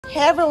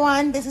Hey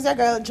everyone, this is your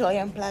girl Joy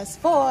and Plus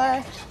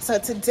 4. So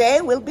today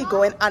we'll be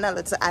going on a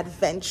little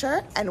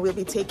adventure and we'll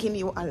be taking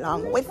you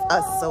along with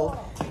us. So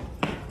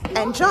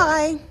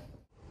enjoy.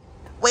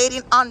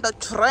 Waiting on the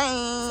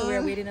train. So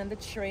we're waiting on the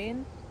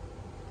train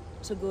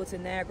to go to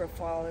Niagara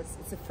Falls.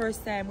 It's the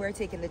first time we're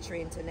taking the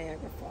train to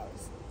Niagara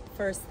Falls.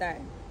 First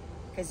time.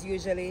 Because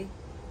usually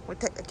we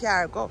take the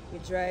car, go. We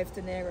drive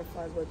to Niagara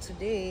Falls, but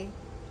today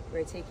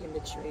we're taking the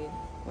train.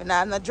 We're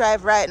not on the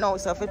drive right now,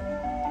 so if we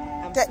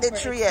take the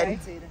train.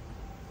 Excited.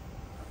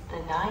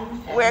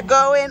 We're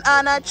going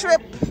on a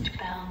trip.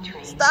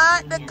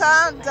 Start the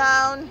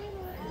countdown.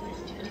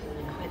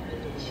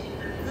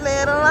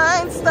 Little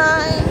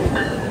Einstein.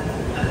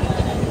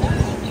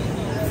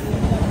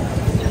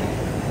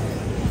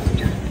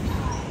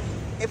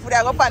 If we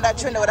go on that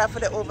train, we would have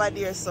put it over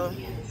there, so. Le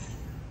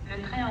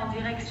train en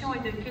direction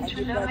est de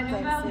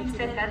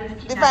Kitchener-Vancouver-17 à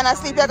destination. Divine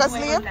asleep, you go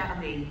sleep?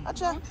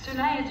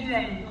 Cela est dû à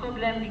un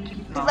problème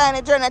d'équipement. Divine,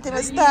 the journey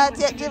didn't start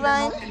yet,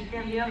 Divine.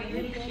 Video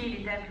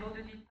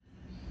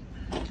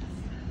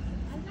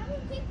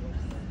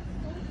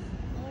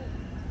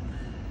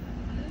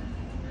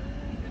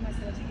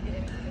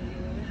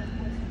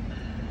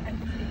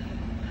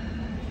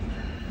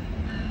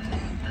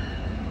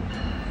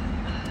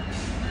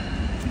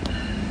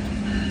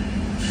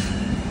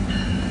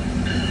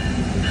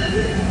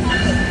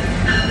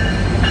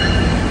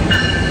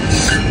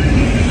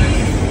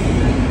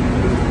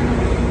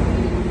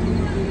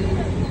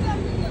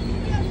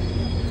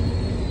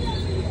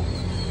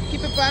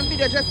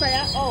just say,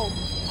 oh,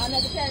 I'm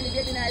not the time to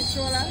get in our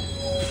stroller.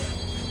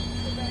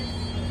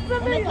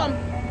 Come.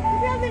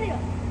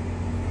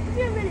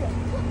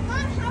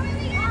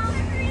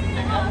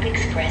 An Up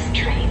Express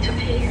train to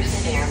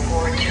Pearson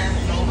Airport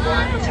Terminal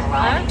 1 is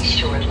arriving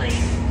shortly.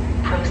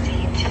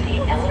 Proceed to the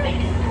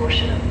elevated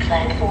portion of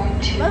platform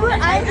 2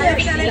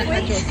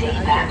 and stay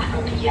back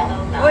from the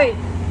yellow line.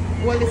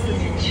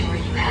 Please ensure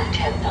you have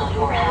tapped on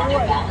or had a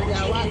valid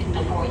ticket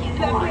before you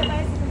board.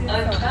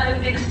 Un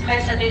train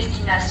express à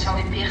destination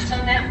de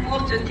Pearson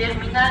Airport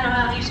terminal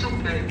arrive sous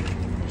peu.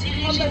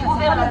 Dirigez-vous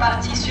vers la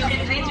partie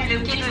surélevée du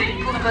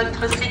véhicule. Pour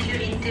votre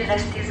sécurité,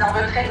 restez en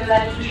retrait de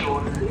la ligne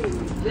jaune.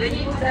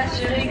 Veuillez vous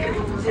assurer que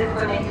vous vous êtes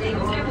connecté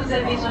ou que vous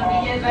avez un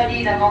billet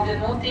valide avant de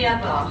monter à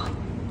bord.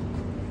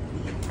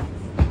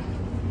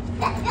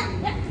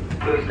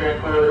 Please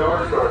stand clear of the door.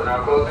 Doors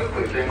now closing.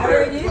 Please stand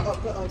clear.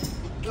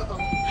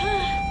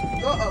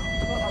 Go up.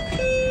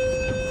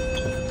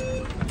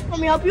 Let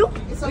me help you?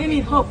 What do you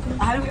mean help?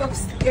 How do we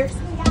upstairs?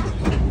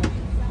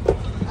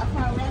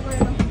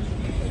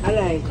 I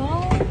like.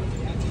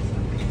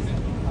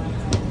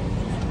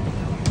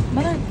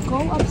 Go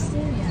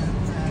upstairs.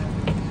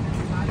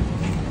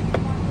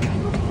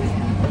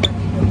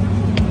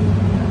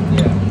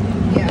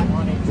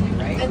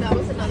 Yeah. And that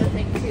was another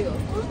thing too.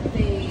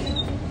 They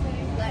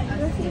let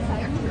us take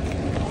extra.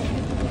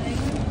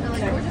 They're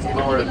like, we're just going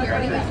to take it here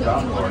anyway, so if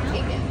you want to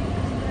take it.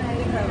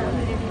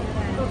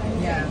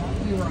 Yeah,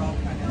 we were all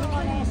kind of.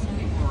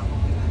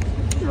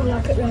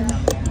 Look at them.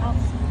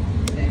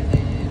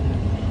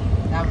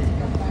 That was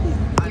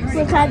good.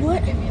 Look, I do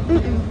it.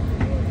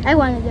 I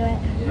want to do it.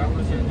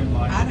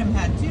 Adam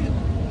had two.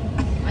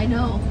 I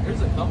know.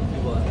 There's a couple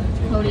people that had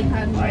two. Cody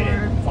had more. I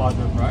didn't.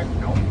 Father, right?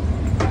 No.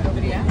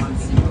 Nobody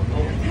asked.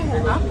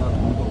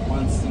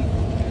 One seat. One seat.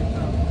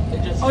 They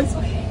just. Oh, it's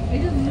okay.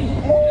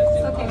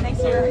 It's okay,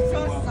 next year. I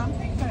saw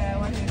something, but I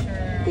wasn't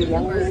sure. The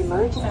yellow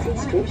emergency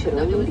strip should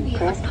only be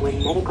pressed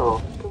when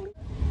medical.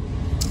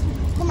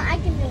 Come on, I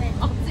can do it.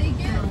 I'll take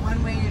it.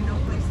 One way and no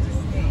place to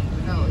stay.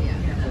 Oh, yeah.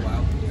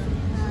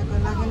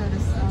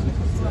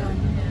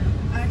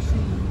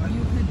 Actually,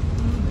 you could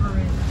Uber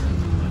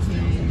into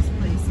his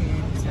place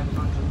in San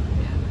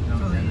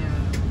Francisco.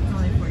 It's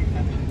only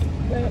 45 minutes.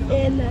 We're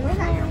in the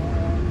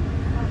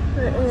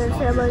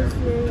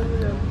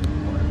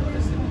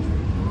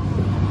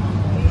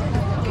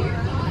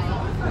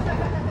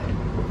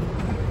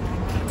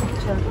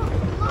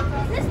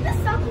Is this the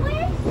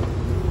subway?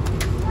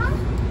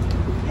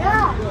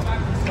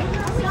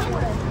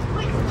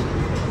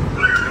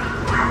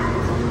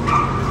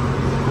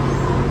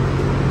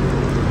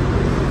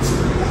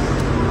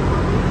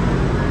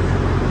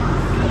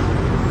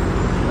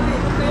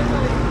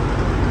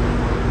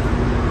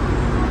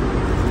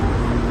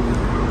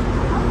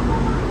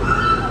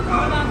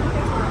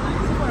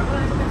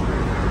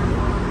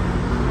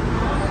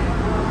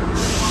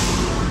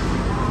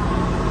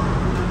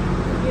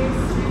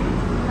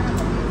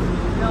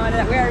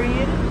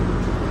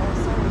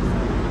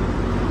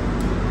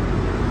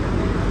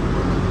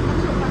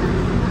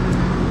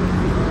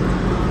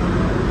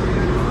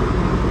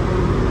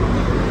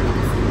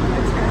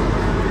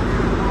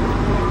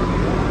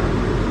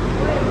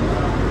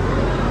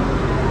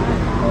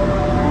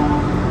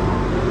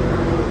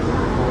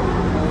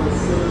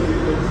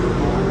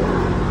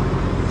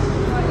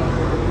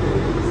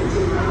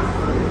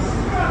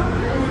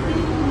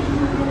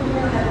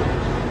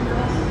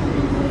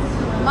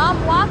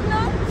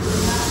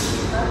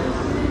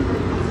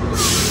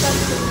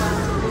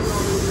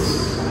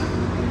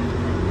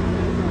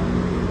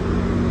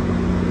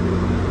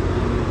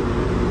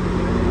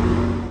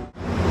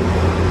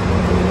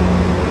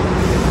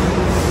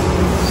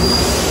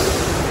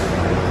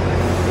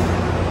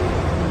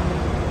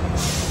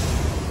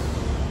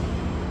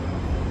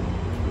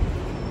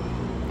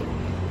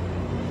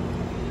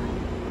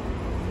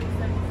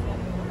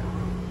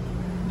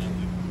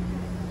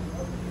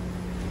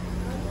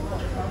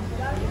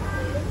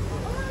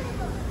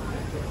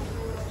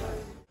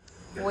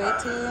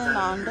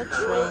 on the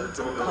train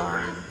to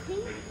come.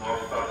 All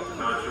stops in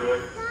Mountjoy.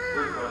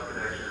 First bus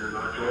connection to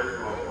Mountjoy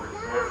from all points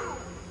north.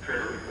 Train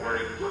will be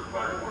boarding on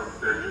platform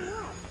 30.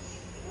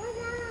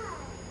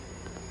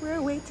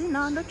 We're waiting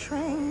on the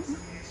train.